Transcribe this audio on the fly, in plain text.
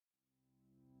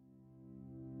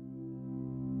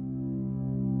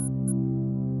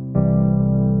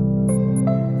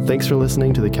Thanks for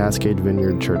listening to the Cascade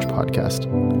Vineyard Church podcast.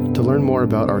 To learn more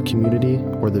about our community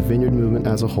or the Vineyard movement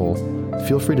as a whole,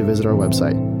 feel free to visit our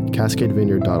website,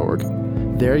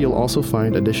 cascadevineyard.org. There you'll also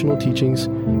find additional teachings,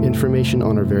 information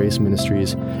on our various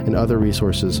ministries, and other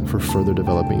resources for further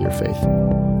developing your faith.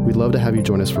 We'd love to have you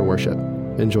join us for worship.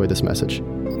 Enjoy this message.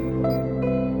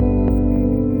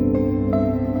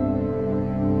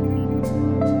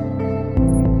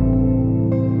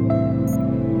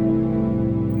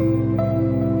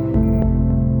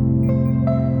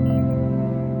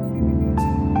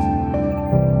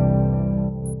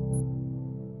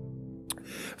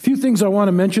 Things I want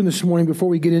to mention this morning before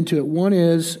we get into it. One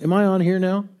is, am I on here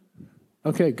now?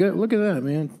 Okay, good. Look at that,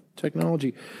 man.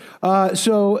 Technology.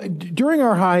 So during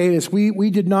our hiatus,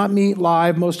 we did not meet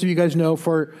live, most of you guys know,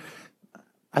 for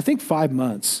I think 5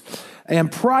 months. And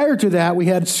prior to that, we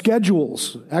had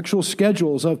actual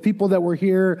schedules of people that were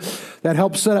here, that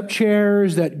helped set up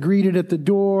chairs, that greeted at the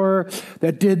door,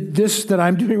 that did this that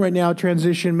I'm doing right now,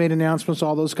 transition, made announcements,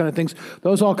 all those kind of things.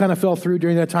 Those all kind of fell through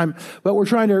during that time. But we're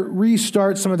trying to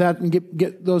restart some of that and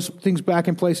get those things back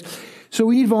in place. So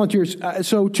we need volunteers.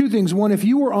 So two things. One, if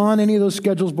you were on any of those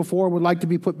schedules before, would like to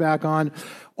be put back on,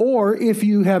 or if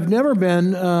you have never been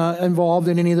involved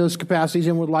in any of those capacities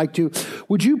and would like to,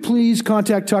 would you please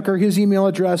contact Tucker? His email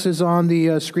address is on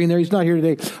the screen there. He's not here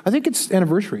today. I think it's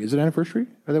anniversary. Is it anniversary?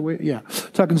 Are they yeah.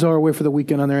 Tucker and Zoe are away for the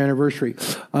weekend on their anniversary.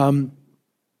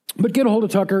 But get a hold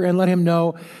of Tucker and let him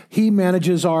know. He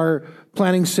manages our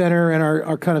planning center and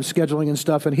our kind of scheduling and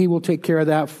stuff, and he will take care of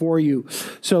that for you.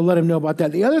 So let him know about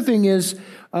that. The other thing is,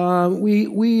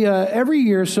 we every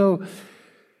year, so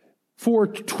for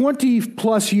 20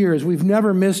 plus years, we've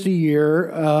never missed a year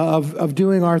of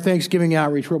doing our Thanksgiving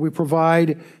outreach, where we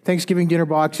provide Thanksgiving dinner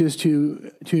boxes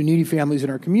to needy families in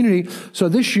our community. So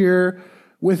this year,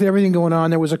 with everything going on,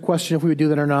 there was a question if we would do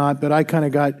that or not, but I kind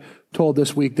of got told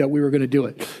this week that we were going to do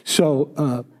it.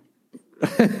 So,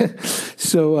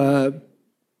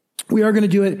 we are going to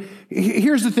do it.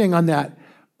 Here's the thing on that.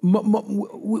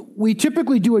 We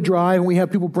typically do a drive and we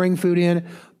have people bring food in,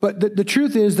 but the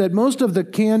truth is that most of the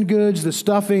canned goods, the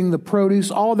stuffing, the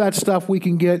produce, all of that stuff we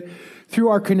can get through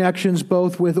our connections,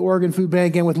 both with Oregon Food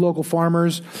Bank and with local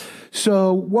farmers.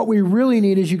 So what we really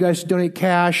need is you guys to donate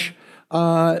cash.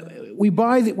 We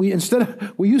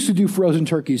used to do frozen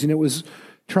turkeys, and it was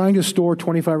trying to store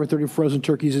 25 or 30 frozen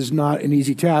turkeys is not an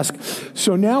easy task.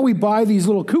 So now we buy these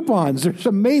little coupons. They're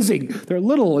amazing. They're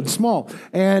little and small,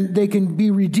 and they can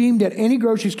be redeemed at any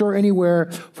grocery store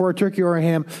anywhere for a turkey or a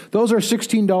ham. Those are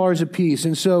 $16 a piece.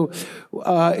 And so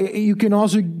you can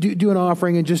also do an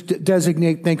offering and just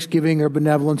designate Thanksgiving or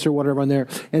benevolence or whatever on there.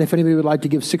 And if anybody would like to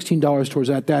give $16 towards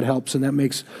that, that helps, and that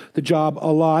makes the job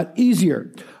a lot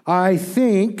easier. I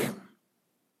think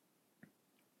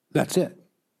that's it.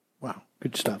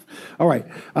 Good stuff. All right.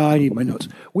 I need my notes.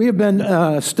 We have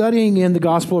been studying in the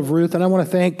Gospel of Ruth, and I want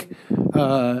to thank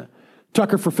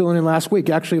Tucker for filling in last week.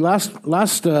 Actually,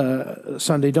 last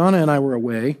Sunday, Donna and I were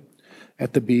away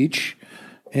at the beach,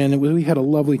 and we had a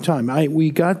lovely time.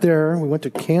 We got there. We went to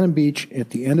Cannon Beach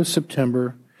at the end of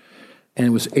September, and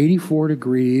it was 84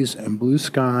 degrees and blue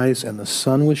skies, and the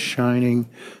sun was shining,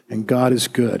 and God is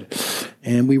good.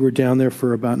 And we were down there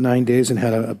for about 9 days and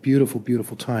had a beautiful,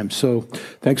 beautiful time. So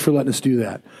thanks for letting us do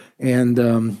that.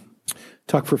 And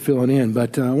Tuck for filling in.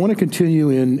 But I want to continue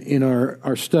in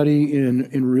our study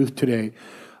in Ruth today.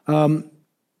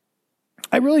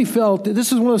 I really felt,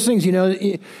 this is one of those things,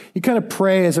 you kind of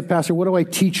pray as a pastor, what do I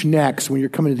teach next when you're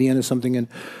coming to the end of something? And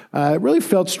I really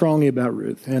felt strongly about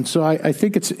Ruth. And so I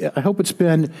hope it's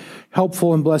been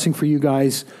helpful and blessing for you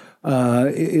guys.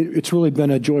 It's really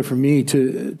been a joy for me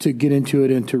to get into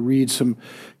it and to read some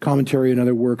commentary and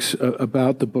other works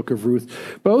about the book of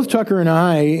Ruth. Both Tucker and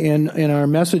I, in our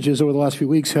messages over the last few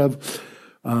weeks, have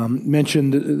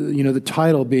mentioned, the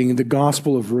title being The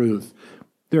Gospel of Ruth.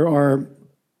 There are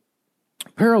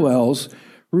parallels.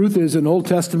 Ruth is an Old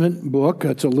Testament book.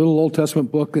 It's a little Old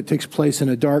Testament book that takes place in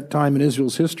a dark time in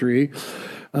Israel's history.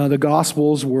 The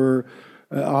Gospels were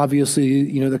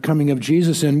obviously, the coming of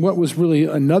Jesus in what was really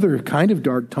another kind of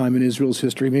dark time in Israel's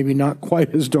history, maybe not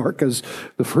quite as dark as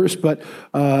the first, but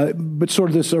sort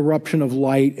of this eruption of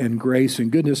light and grace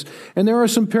and goodness. And there are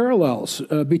some parallels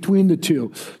between the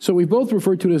two. So we both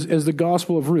refer to it as the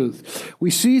Gospel of Ruth. We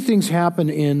see things happen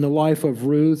in the life of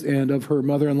Ruth and of her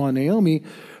mother-in-law Naomi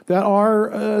that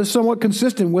are somewhat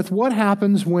consistent with what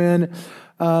happens when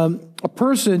a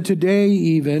person today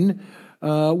even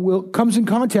comes in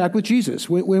contact with Jesus.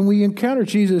 When we encounter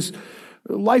Jesus,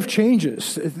 life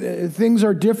changes. Things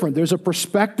are different. There's a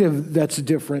perspective that's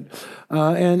different.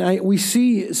 And we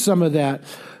see some of that.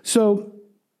 So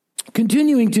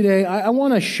continuing today, I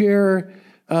want to share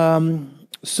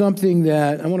something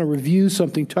that I want to review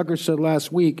something Tucker said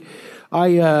last week.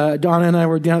 Donna and I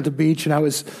were down at the beach, and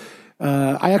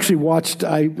I actually watched,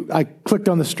 I clicked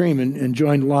on the stream and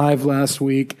joined live last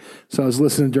week. So I was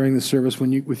listening during the service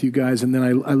with you guys, and then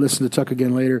I listened to Tuck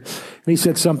again later. And he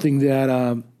said something that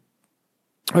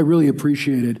I really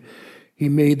appreciated. He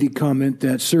made the comment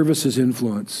that service is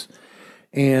influence.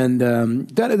 And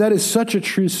that is such a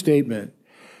true statement.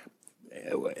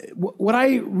 What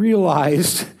I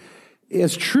realized,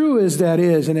 as true as that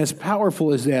is, and as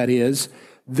powerful as that is,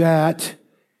 that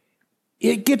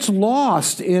it gets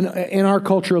lost in our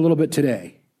culture a little bit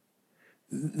today.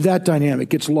 That dynamic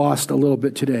gets lost a little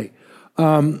bit today.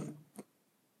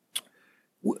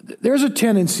 There's a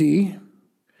tendency,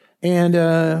 and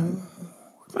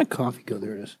where'd my coffee go?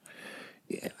 There it is.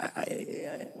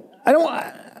 I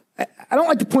don't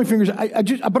like to point fingers.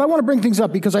 But I want to bring things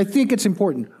up because I think it's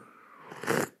important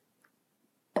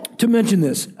to mention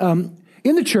this.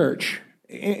 In the church,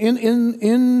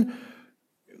 in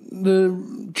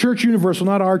the church universal,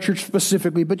 not our church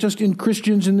specifically, but just in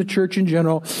Christians in the church in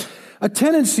general, a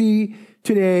tendency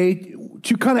today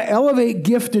to kind of elevate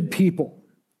gifted people.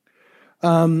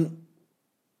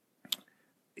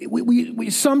 We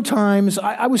sometimes,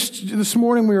 I was, this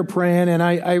morning we were praying, and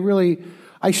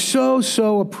I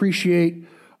so appreciate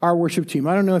our worship team.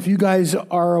 I don't know if you guys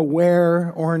are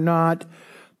aware or not,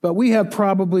 but we have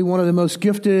probably one of the most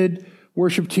gifted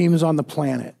worship teams on the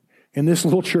planet in this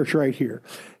little church right here.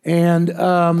 And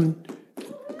I'm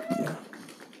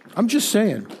just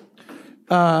saying.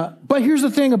 But here's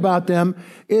the thing about them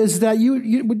is that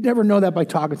you would never know that by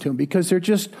talking to them because they're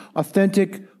just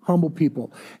authentic, humble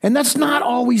people. And that's not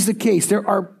always the case. There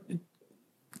are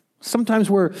sometimes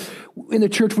where in the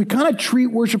church we kind of treat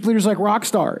worship leaders like rock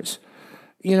stars.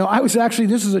 You know,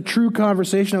 this is a true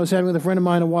conversation I was having with a friend of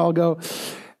mine a while ago,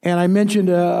 and I mentioned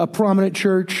a prominent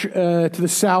church to the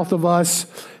south of us,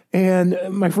 and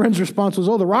my friend's response was,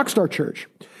 the Rock Star Church.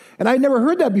 And I'd never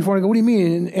heard that before. I go, what do you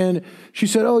mean? And she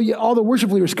said, yeah, all the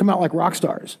worship leaders come out like rock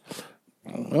stars.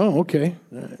 Oh, okay.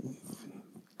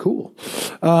 Cool.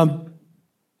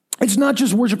 It's not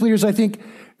just worship leaders. I think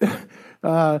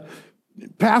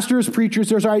pastors, preachers,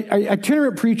 there's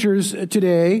itinerant preachers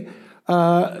today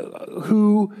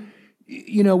who,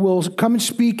 will come and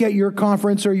speak at your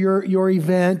conference or your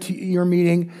event, your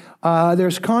meeting.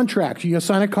 There's contracts. You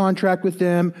sign a contract with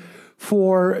them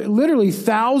for literally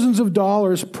thousands of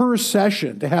dollars per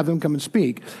session to have them come and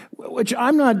speak, which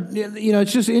I'm not,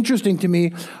 it's just interesting to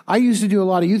me. I used to do a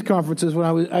lot of youth conferences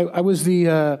when I was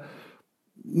the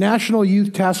National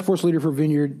Youth Task Force leader for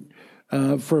Vineyard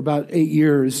for about 8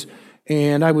 years,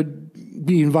 and I would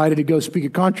be invited to go speak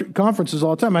at conferences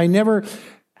all the time. I never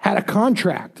had a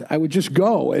contract. I would just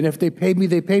go, and if they paid me,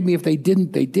 they paid me. If they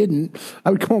didn't, they didn't. I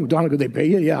would come home with Donna, go, they pay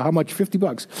you? Yeah, how much?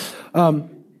 $50.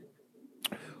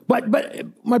 But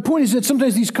my point is that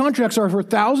sometimes these contracts are for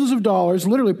thousands of dollars,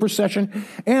 literally per session,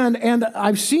 and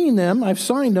I've seen them, I've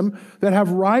signed them, that have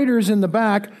riders in the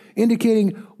back indicating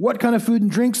what kind of food and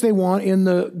drinks they want in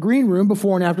the green room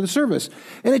before and after the service.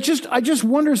 And I just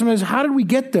wonder sometimes, how did we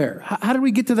get there? How did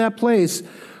we get to that place,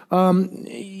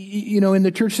 in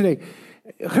the church today?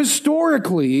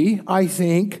 Historically, I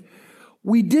think,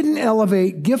 we didn't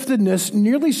elevate giftedness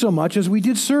nearly so much as we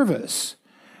did service.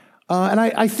 And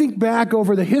I think back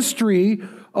over the history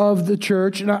of the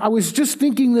church, and I was just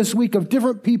thinking this week of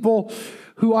different people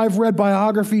who I've read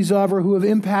biographies of or who have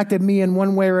impacted me in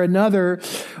one way or another.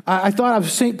 I thought of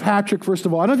St. Patrick, first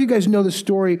of all. I don't know if you guys know the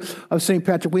story of St.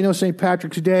 Patrick. We know St.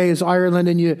 Patrick's Day is Ireland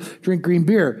and you drink green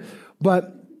beer.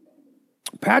 But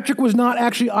Patrick was not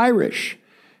actually Irish,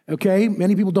 okay?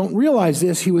 Many people don't realize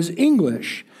this. He was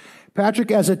English.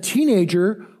 Patrick, as a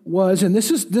teenager, was, and this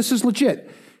is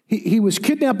legit, he was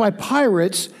kidnapped by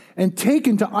pirates and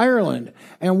taken to Ireland.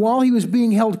 And while he was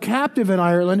being held captive in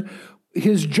Ireland,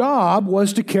 his job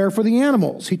was to care for the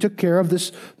animals. He took care of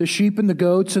the sheep and the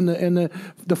goats and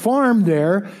the farm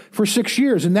there for 6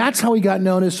 years. And that's how he got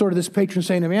known as sort of this patron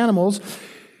saint of animals.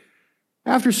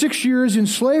 After 6 years in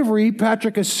slavery,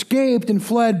 Patrick escaped and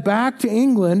fled back to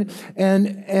England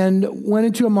and went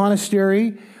into a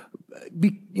monastery,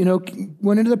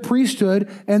 went into the priesthood,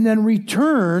 and then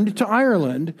returned to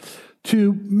Ireland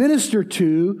to minister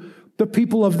to the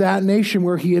people of that nation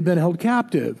where he had been held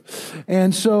captive.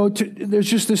 And so there's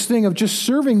just this thing of just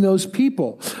serving those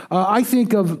people. I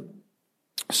think of,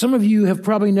 some of you have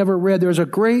probably never read, there's a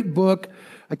great book,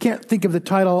 I can't think of the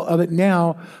title of it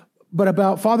now, but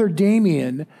about Father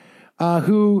Damien,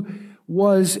 who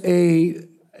was a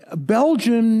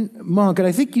Belgian monk, and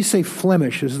I think you say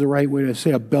Flemish is the right way to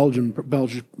say a Belgian,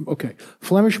 okay,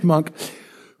 Flemish monk,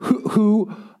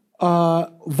 who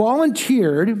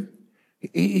volunteered.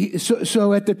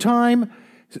 So at the time,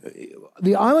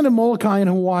 the island of Molokai in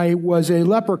Hawaii was a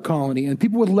leper colony, and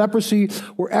people with leprosy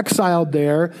were exiled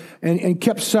there and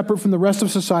kept separate from the rest of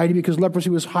society because leprosy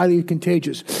was highly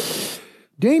contagious.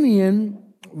 Damien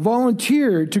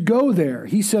volunteered to go there.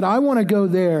 He said, I want to go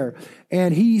there.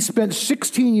 And he spent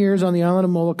 16 years on the island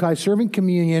of Molokai serving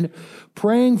communion,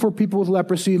 praying for people with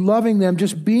leprosy, loving them,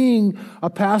 just being a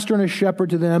pastor and a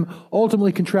shepherd to them,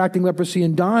 ultimately contracting leprosy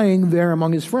and dying there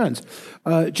among his friends.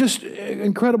 Just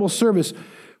incredible service.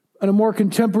 On a more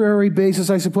contemporary basis,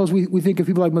 I suppose we think of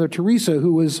people like Mother Teresa,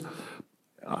 who was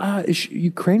is she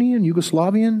Ukrainian,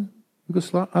 Yugoslavian?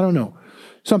 I don't know.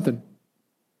 Something.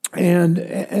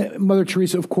 And Mother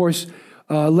Teresa, of course,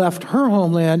 left her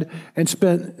homeland and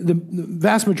spent the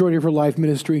vast majority of her life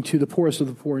ministering to the poorest of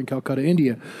the poor in Calcutta,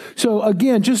 India. So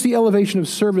again, just the elevation of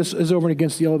service is over and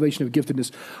against the elevation of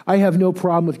giftedness. I have no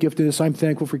problem with giftedness. I'm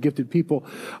thankful for gifted people.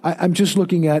 I'm just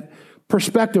looking at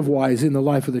perspective-wise in the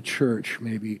life of the church,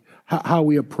 maybe, how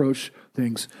we approach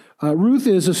things. Ruth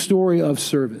is a story of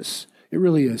service. It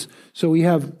really is. So we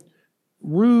have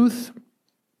Ruth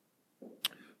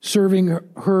serving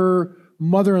her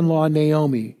mother-in-law,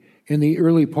 Naomi, in the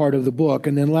early part of the book.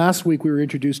 And then last week we were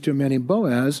introduced to a man named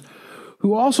Boaz,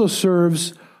 who also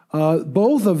serves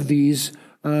both of these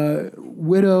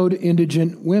widowed,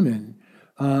 indigent women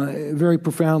very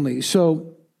profoundly.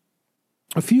 So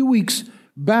a few weeks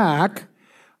back,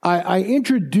 I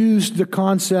introduced the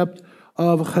concept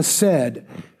of chesed,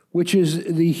 which is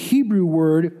the Hebrew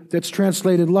word that's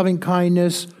translated loving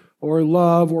kindness or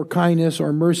love or kindness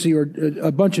or mercy or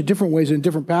a bunch of different ways in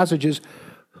different passages.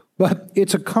 But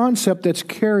it's a concept that's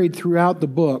carried throughout the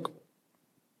book.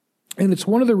 And it's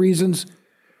one of the reasons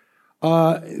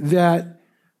that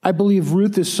I believe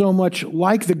Ruth is so much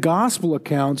like the gospel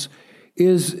accounts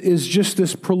is just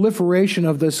this proliferation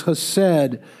of this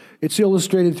chesed. It's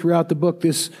illustrated throughout the book,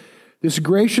 this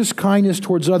gracious kindness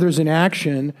towards others in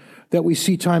action that we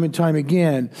see time and time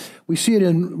again. We see it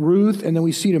in Ruth, and then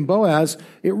we see it in Boaz.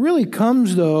 It really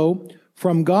comes, though,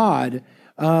 from God.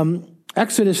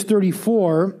 Exodus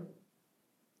 34,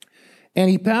 and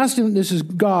he passed him, this is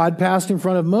God, passed in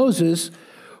front of Moses,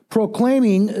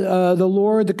 proclaiming the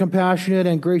Lord, the compassionate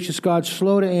and gracious God,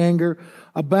 slow to anger,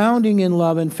 abounding in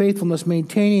love and faithfulness,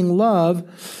 maintaining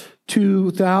love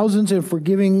to thousands and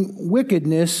forgiving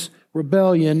wickedness,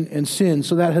 rebellion, and sin.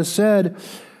 So that has said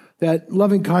that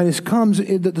loving kindness comes,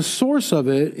 that the source of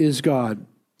it is God.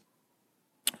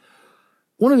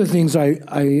 One of the things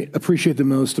I appreciate the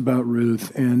most about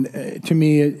Ruth, and to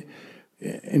me,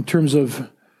 in terms of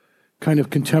kind of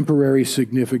contemporary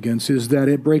significance, is that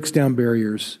it breaks down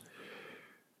barriers.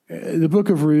 The book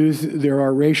of Ruth, there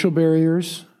are racial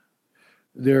barriers,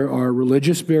 there are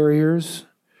religious barriers,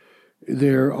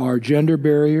 there are gender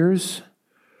barriers,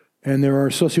 and there are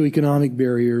socioeconomic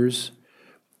barriers.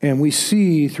 And we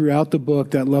see throughout the book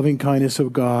that loving kindness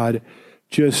of God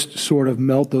just sort of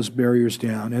melt those barriers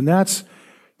down. And that's,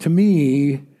 to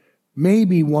me,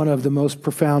 maybe one of the most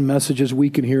profound messages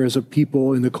we can hear as a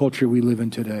people in the culture we live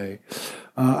in today.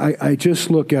 I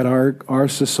just look at our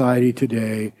society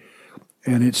today,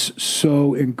 and it's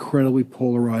so incredibly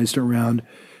polarized around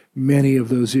many of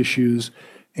those issues.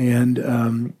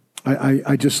 And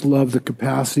I just love the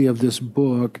capacity of this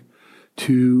book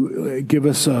to give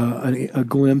us a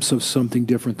glimpse of something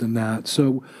different than that.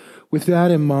 So with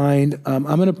that in mind, I'm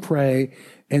going to pray,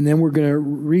 and then we're going to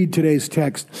read today's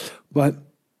text. But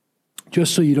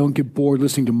just so you don't get bored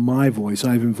listening to my voice,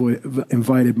 I've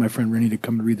invited my friend Rennie to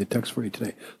come and read the text for you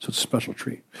today. So it's a special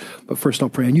treat. But first I'll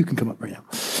pray, and you can come up right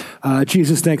now.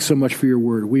 Jesus, thanks so much for your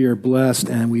word. We are blessed,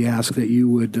 and we ask that you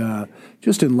would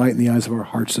just enlighten the eyes of our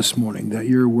hearts this morning, that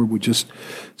your word would just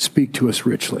speak to us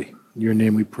richly. In your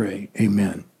name we pray.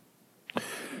 Amen.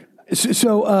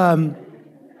 So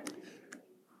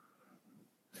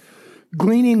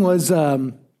gleaning was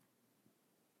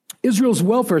Israel's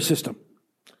welfare system.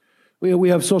 We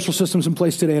have social systems in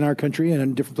place today in our country and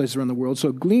in different places around the world.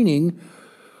 So gleaning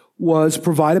was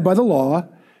provided by the law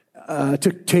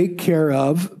to take care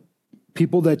of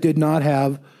people that did not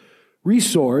have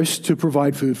resource to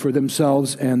provide food for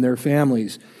themselves and their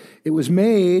families. It was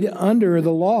made under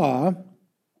the law.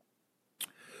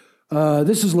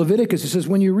 This is Leviticus. It says,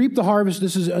 when you reap the harvest,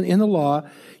 this is in the law,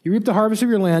 you reap the harvest of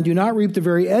your land, do not reap the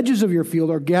very edges of your field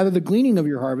or gather the gleaning of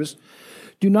your harvest.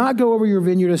 Do not go over your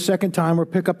vineyard a second time or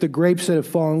pick up the grapes that have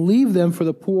fallen. Leave them for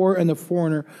the poor and the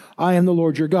foreigner. I am the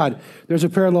Lord your God. There's a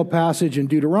parallel passage in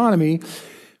Deuteronomy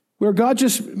where God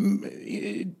just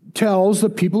tells the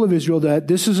people of Israel that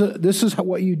this is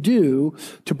what you do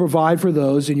to provide for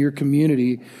those in your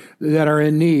community that are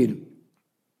in need.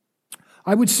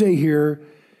 I would say here,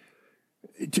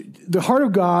 the heart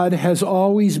of God has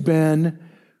always been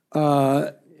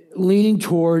leaning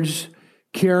towards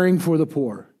caring for the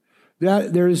poor.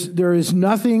 There is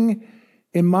nothing,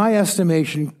 in my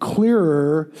estimation,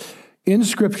 clearer in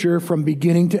Scripture from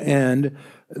beginning to end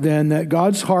than that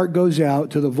God's heart goes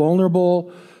out to the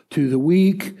vulnerable, to the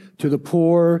weak, to the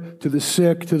poor, to the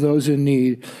sick, to those in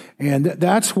need. And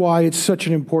that's why it's such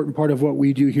an important part of what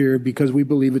we do here, because we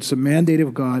believe it's a mandate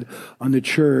of God on the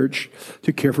church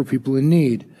to care for people in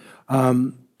need.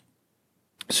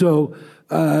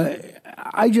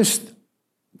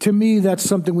 To me, that's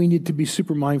something we need to be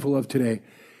super mindful of today.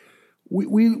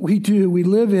 We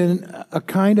live in a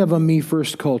kind of a me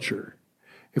first culture,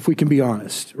 if we can be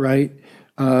honest, right?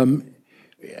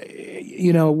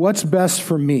 What's best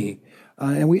for me,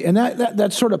 and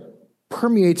that sort of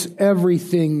permeates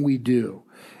everything we do.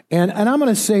 And I'm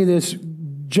going to say this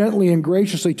gently and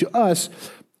graciously to us.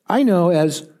 I know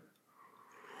as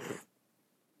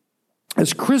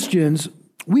Christians,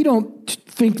 we don't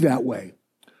think that way.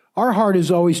 Our heart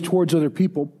is always towards other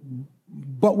people,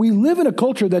 but we live in a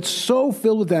culture that's so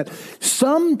filled with that.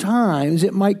 Sometimes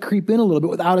it might creep in a little bit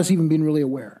without us even being really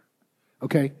aware.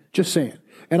 Okay, just saying.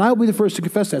 And I'll be the first to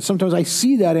confess that. Sometimes I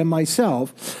see that in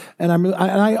myself, and when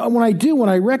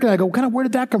I recognize, I go, kind of, where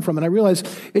did that come from? And I realize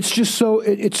it's just so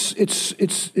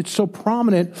it's so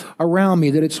prominent around me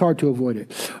that it's hard to avoid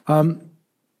it.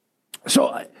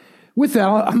 So with that,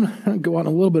 I'm going to go on a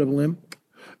little bit of a limb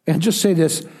and just say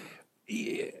this.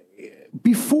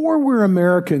 Before we're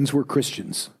Americans, we're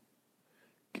Christians.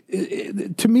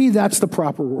 To me, that's the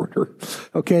proper order.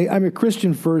 Okay, I'm a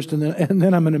Christian first, and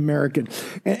then I'm an American.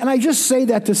 And I just say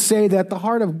that to say that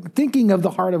thinking of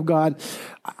the heart of God,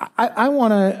 I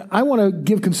want to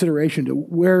give consideration to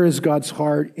where is God's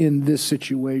heart in this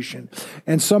situation.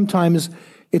 And sometimes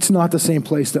it's not the same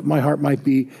place that my heart might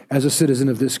be as a citizen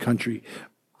of this country.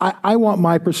 I want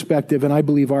my perspective, and I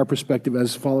believe our perspective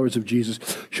as followers of Jesus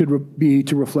should be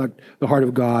to reflect the heart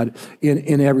of God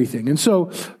in everything. And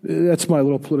so that's my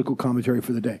little political commentary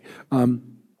for the day.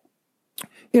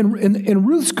 In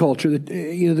Ruth's culture,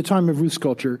 the time of Ruth's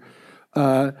culture,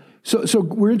 so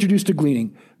we're introduced to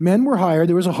gleaning. Men were hired.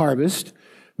 There was a harvest.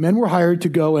 Men were hired to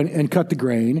go and cut the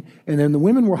grain, and then the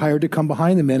women were hired to come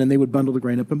behind the men, and they would bundle the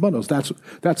grain up in bundles.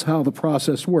 That's how the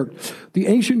process worked. The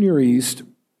ancient Near East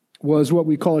was what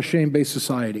we call a shame-based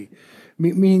society,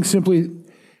 meaning simply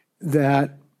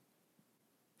that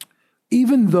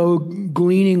even though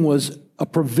gleaning was a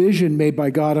provision made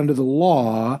by God under the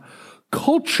law,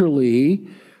 culturally,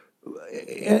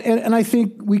 and I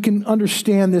think we can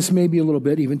understand this maybe a little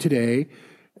bit even today,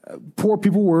 poor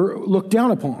people were looked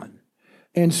down upon.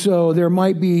 And so there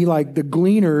might be like the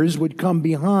gleaners would come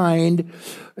behind,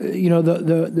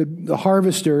 the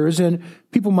harvesters, and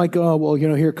people might go, oh, well,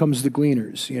 here comes the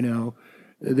gleaners,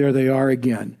 there they are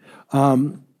again.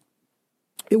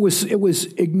 It was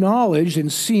acknowledged and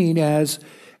seen as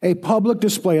a public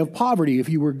display of poverty. If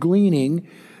you were gleaning,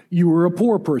 you were a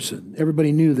poor person.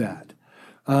 Everybody knew that.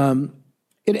 And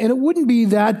it wouldn't be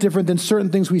that different than certain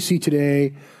things we see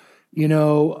today.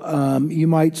 You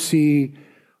might see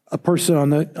a person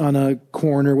on a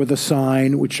corner with a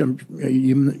sign, which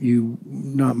you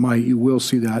will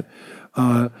see that,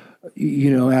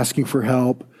 asking for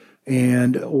help,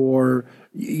 or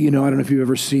I don't know if you've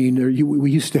ever seen,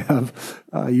 we used to have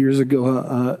years ago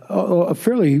a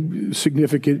fairly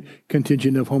significant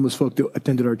contingent of homeless folk that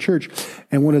attended our church,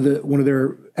 and one of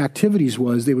their activities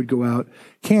was they would go out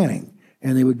canning.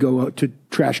 And they would go out to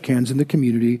trash cans in the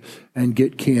community and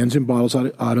get cans and bottles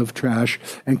out of trash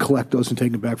and collect those and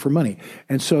take them back for money.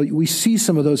 And so we see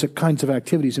some of those kinds of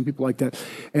activities and people like that.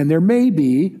 And there may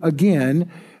be,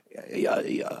 again,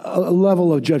 a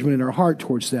level of judgment in our heart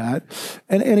towards that.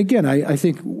 And again, I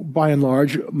think by and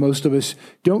large, most of us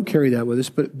don't carry that with us,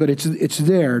 but it's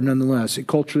there nonetheless.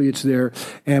 Culturally, it's there,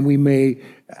 and we may,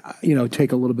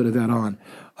 take a little bit of that on.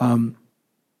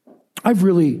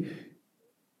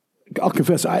 I'll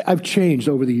confess, I've changed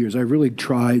over the years. I really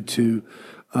tried to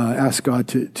ask God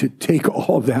to take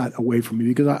all of that away from me,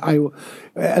 because I,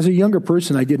 as a younger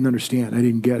person, I didn't understand. I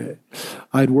didn't get it.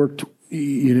 I'd worked,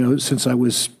 since I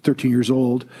was 13 years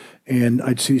old, and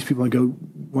I'd see these people and go,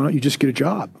 why don't you just get a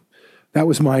job? That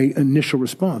was my initial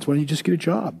response. Why don't you just get a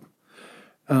job?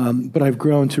 But I've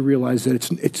grown to realize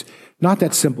that it's not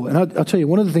that simple. And I'll tell you,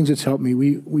 one of the things that's helped me,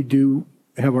 we do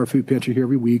have our food pantry here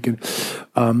every week, and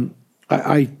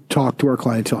I talk to our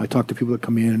clientele. I talk to people that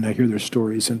come in, and I hear their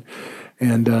stories, and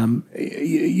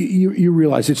you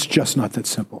realize it's just not that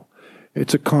simple.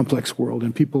 It's a complex world,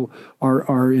 and people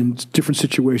are in different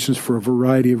situations for a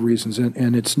variety of reasons,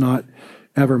 and it's not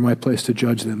ever my place to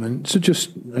judge them. And so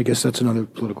I guess that's another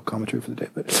political commentary for the day.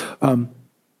 But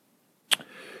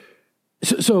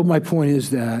so my point is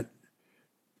that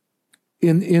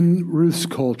in Ruth's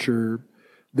culture,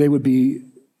 they would be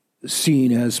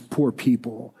seen as poor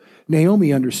people.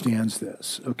 Naomi understands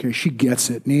this, okay? She gets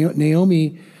it.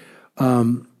 Naomi,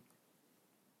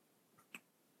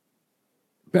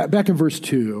 back in verse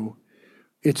 2,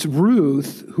 it's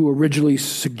Ruth who originally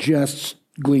suggests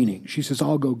gleaning. She says,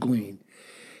 I'll go glean.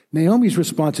 Naomi's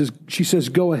response is, she says,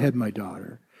 go ahead, my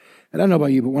daughter. And I don't know about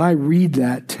you, but when I read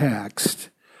that text,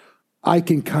 I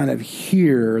can kind of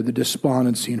hear the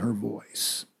despondency in her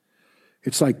voice.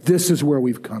 It's like, this is where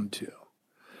we've come to.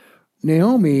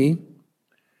 Naomi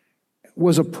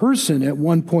was a person at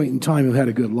one point in time who had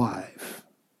a good life.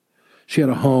 She had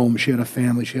a home, she had a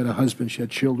family, she had a husband, she had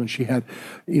children, she had,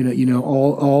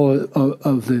 all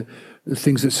of the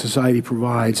things that society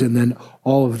provides, and then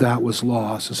all of that was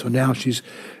lost. And so now she's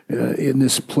in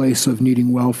this place of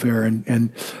needing welfare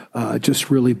and just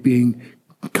really being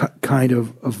kind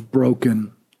of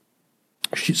broken.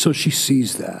 So she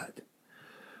sees that.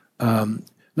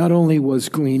 Not only was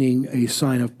gleaning a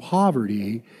sign of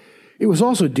poverty, it was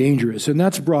also dangerous. And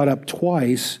that's brought up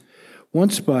twice,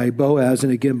 once by Boaz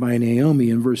and again by Naomi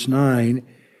in verse 9.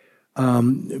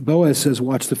 Boaz says,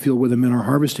 watch the field where the men are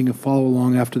harvesting and follow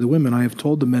along after the women. I have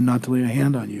told the men not to lay a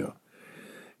hand on you.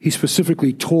 He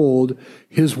specifically told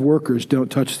his workers,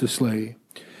 don't touch the slave.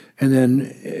 And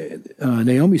then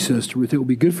Naomi says to Ruth, it will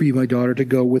be good for you, my daughter, to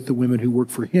go with the women who work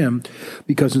for him,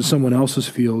 because in someone else's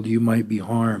field you might be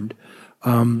harmed.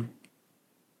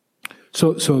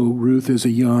 So Ruth is a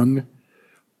young,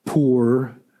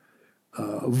 poor,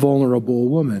 vulnerable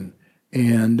woman,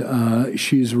 and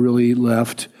she's really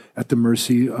left at the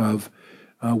mercy of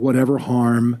whatever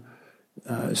harm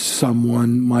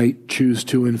someone might choose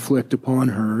to inflict upon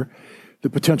her. The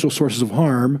potential sources of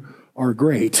harm are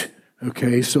great.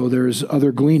 Okay, so there's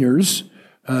other gleaners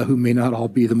who may not all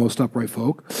be the most upright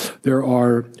folk. There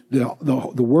are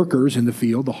the workers in the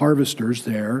field, the harvesters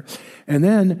there. And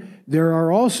then there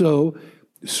are also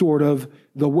sort of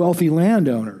the wealthy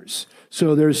landowners.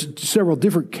 So there's several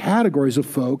different categories of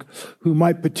folk who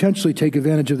might potentially take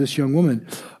advantage of this young woman.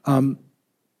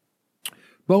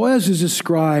 Boaz is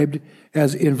described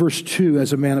as in verse 2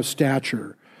 as a man of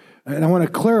stature. And I want to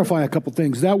clarify a couple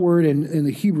things. That word in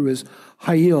the Hebrew is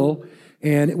hayil,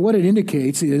 and what it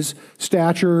indicates is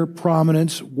stature,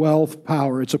 prominence, wealth,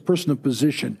 power. It's a person of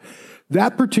position.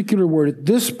 That particular word at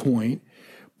this point,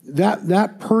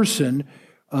 that person,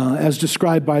 as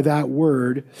described by that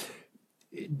word,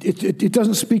 it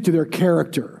doesn't speak to their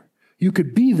character. You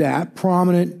could be that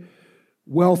prominent,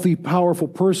 wealthy, powerful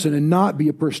person and not be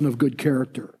a person of good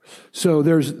character. So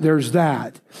there's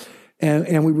that.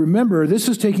 And we remember this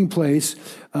is taking place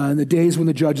in the days when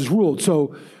the judges ruled.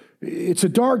 So it's a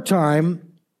dark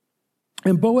time,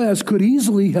 and Boaz could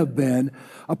easily have been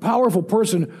a powerful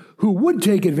person who would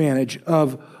take advantage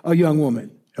of a young woman,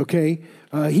 okay?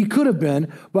 He could have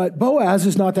been, but Boaz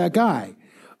is not that guy.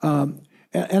 And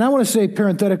I want to say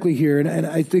parenthetically here, and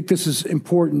I think this is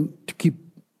important to keep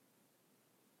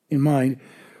in mind,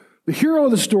 the hero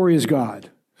of the story is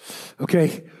God,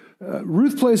 okay?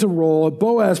 Ruth plays a role,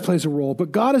 Boaz plays a role,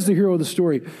 but God is the hero of the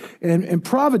story. And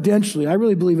providentially, I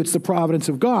really believe it's the providence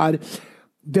of God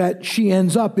that she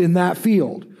ends up in that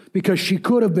field, because she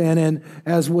could have been in,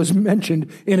 as was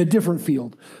mentioned, in a different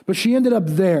field. But she ended up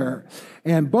there.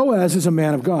 And Boaz is a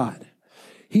man of God.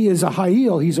 He is a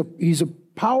hayil. He's a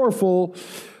powerful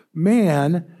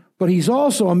man, but he's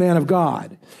also a man of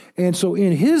God. And so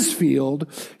in his field,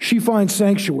 she finds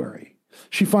sanctuary.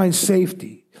 She finds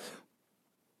safety.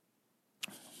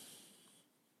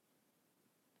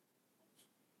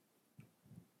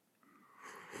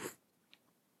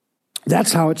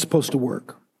 That's how it's supposed to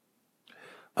work.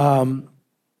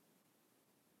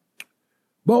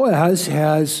 Boaz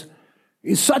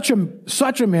is such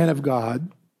a man of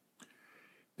God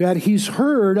that he's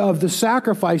heard of the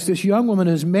sacrifice this young woman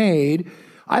has made.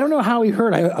 I don't know how he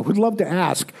heard. I would love to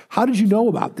ask, how did you know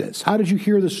about this? How did you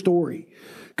hear the story?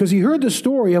 Because he heard the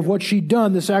story of what she'd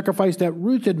done, the sacrifice that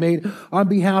Ruth had made on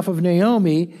behalf of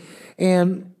Naomi,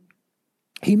 and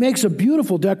he makes a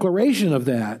beautiful declaration of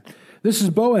that. This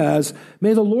is Boaz.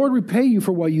 May the Lord repay you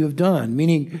for what you have done,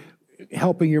 meaning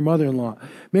helping your mother-in-law.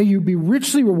 May you be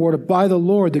richly rewarded by the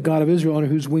Lord, the God of Israel, under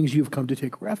whose wings you have come to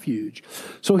take refuge.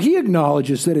 So he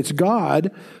acknowledges that it's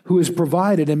God who has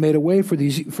provided and made a way for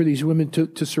these women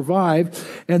to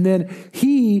survive. And then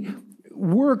he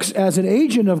works as an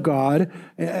agent of God.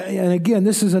 And again,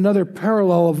 this is another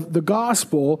parallel of the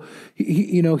gospel.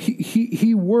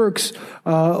 He works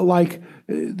like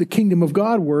the kingdom of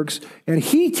God works, and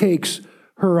he takes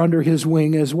her under his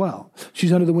wing as well.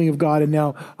 She's under the wing of God, and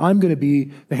now I'm going to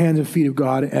be the hands and feet of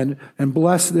God and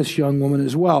bless this young woman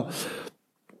as well.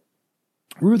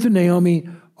 Ruth and Naomi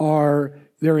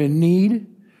they're in need,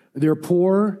 they're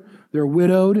poor, they're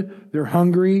widowed, they're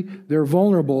hungry, they're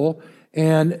vulnerable,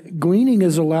 and gleaning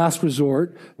is a last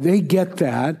resort. They get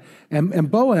that,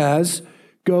 and Boaz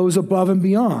goes above and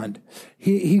beyond.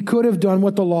 He could have done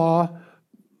what the law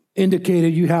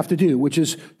indicated you have to do, which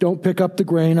is don't pick up the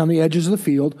grain on the edges of the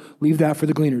field, leave that for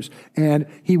the gleaners. And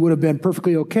he would have been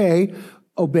perfectly okay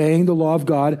obeying the law of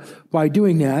God by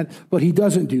doing that, but he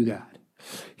doesn't do that.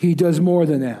 He does more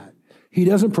than that. He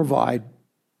doesn't provide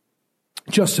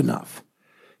just enough.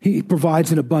 He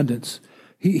provides in abundance.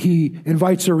 He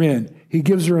invites her in. He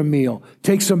gives her a meal.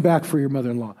 Take some back for your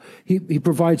mother-in-law. He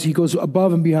provides, he goes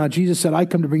above and beyond. Jesus said, I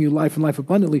come to bring you life and life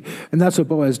abundantly. And that's what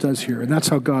Boaz does here. And that's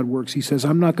how God works. He says,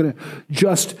 I'm not going to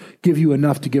just give you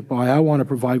enough to get by. I want to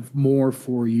provide more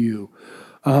for you.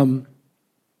 So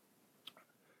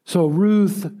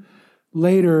Ruth,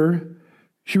 later,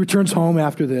 she returns home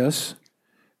after this.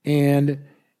 And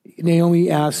Naomi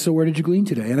asks, so where did you glean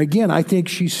today? And again, I think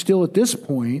she's still at this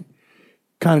point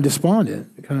kind of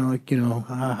despondent, kind of like,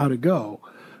 how'd it go?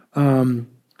 And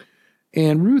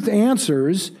Ruth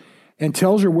answers and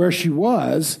tells her where she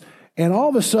was, and all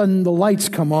of a sudden the lights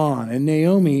come on, and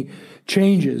Naomi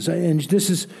changes. And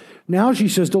now she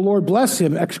says, the Lord bless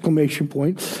him, !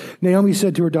 Naomi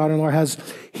said to her daughter-in-law,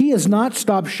 he has not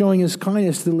stopped showing his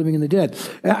kindness to the living and the dead.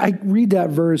 I read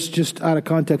that verse just out of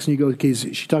context, and you go, okay, is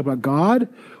she talking about God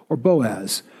or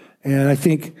Boaz? And I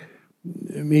think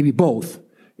maybe both.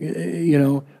 He's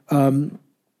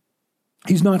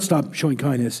not stopped showing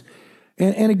kindness.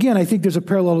 And again, I think there's a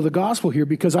parallel to the gospel here,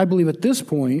 because I believe at this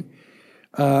point,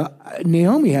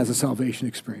 Naomi has a salvation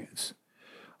experience.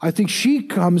 I think she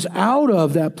comes out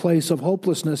of that place of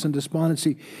hopelessness and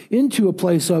despondency into a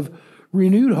place of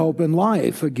renewed hope and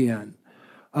life again.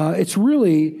 It's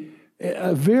really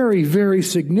a very, very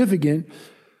significant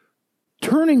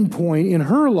turning point in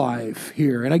her life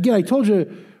here. And again, I told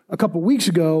you a couple weeks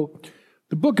ago,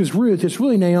 the book is Ruth. It's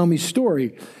really Naomi's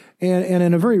story. And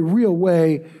in a very real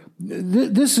way,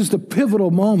 this is the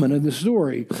pivotal moment of the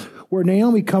story where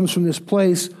Naomi comes from this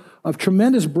place of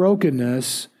tremendous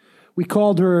brokenness. We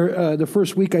called her, the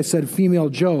first week I said, female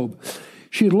Job.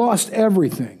 She had lost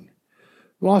everything.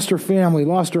 Lost her family,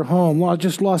 lost her home,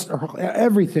 lost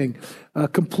everything,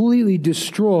 completely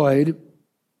destroyed.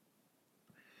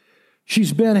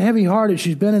 She's been heavy-hearted.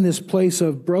 She's been in this place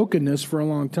of brokenness for a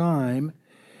long time.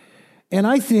 And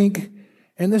I think,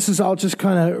 and I'll just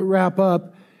kind of wrap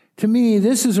up, to me,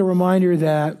 this is a reminder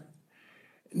that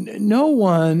no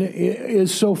one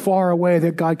is so far away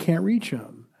that God can't reach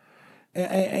them.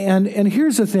 And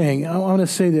here's the thing, I want to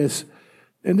say this,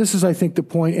 and this is, I think, the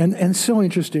point, and so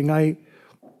interesting. I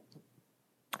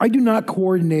do not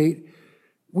coordinate.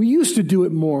 We used to do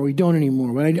it more. We don't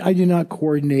anymore. But I do not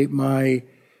coordinate my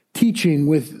teaching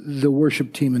with the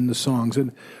worship team and the songs.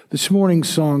 And this morning's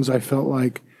songs, I felt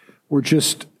like, were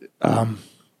just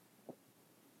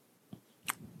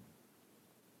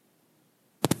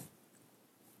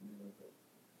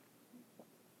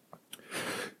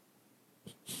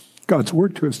God's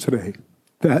word to us today,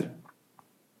 that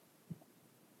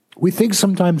we think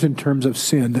sometimes in terms of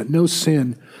sin, that no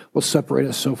sin will separate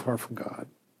us so far from God.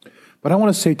 But I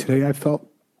want to say today, I felt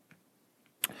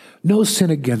no sin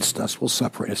against us will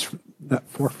separate us that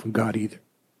far from God either.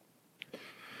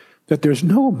 That there's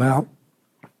no amount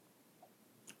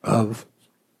of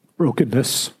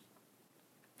brokenness,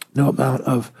 no amount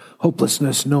of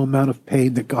hopelessness, no amount of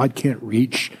pain that God can't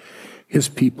reach his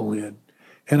people in.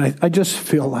 And I just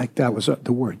feel like that was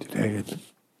the word today.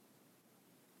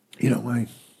 And,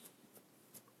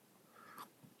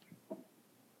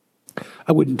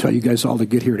 I wouldn't tell you guys all to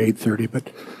get here at 8:30, but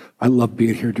I love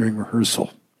being here during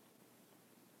rehearsal.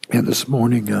 And this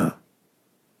morning,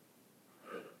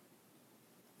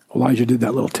 Elijah did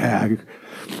that little tag,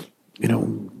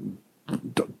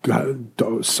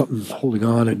 God, something holding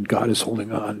on, and God is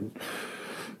holding on.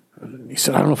 And he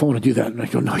said, I don't know if I want to do that. And I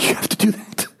go, no, you have to do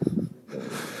that.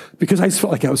 Because I just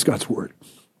felt like that was God's word.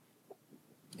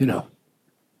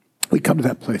 We come to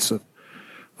that place of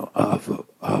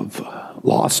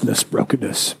lostness,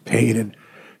 brokenness, pain, and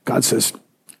God says,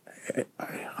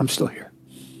 I'm still here.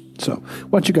 So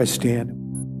why don't you guys stand?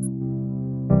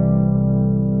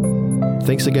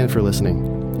 Thanks again for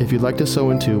listening. If you'd like to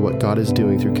sow into what God is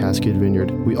doing through Cascade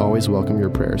Vineyard, we always welcome your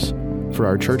prayers for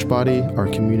our church body, our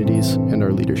communities, and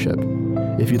our leadership.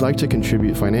 If you'd like to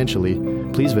contribute financially,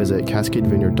 please visit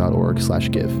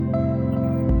cascadevineyard.org/give.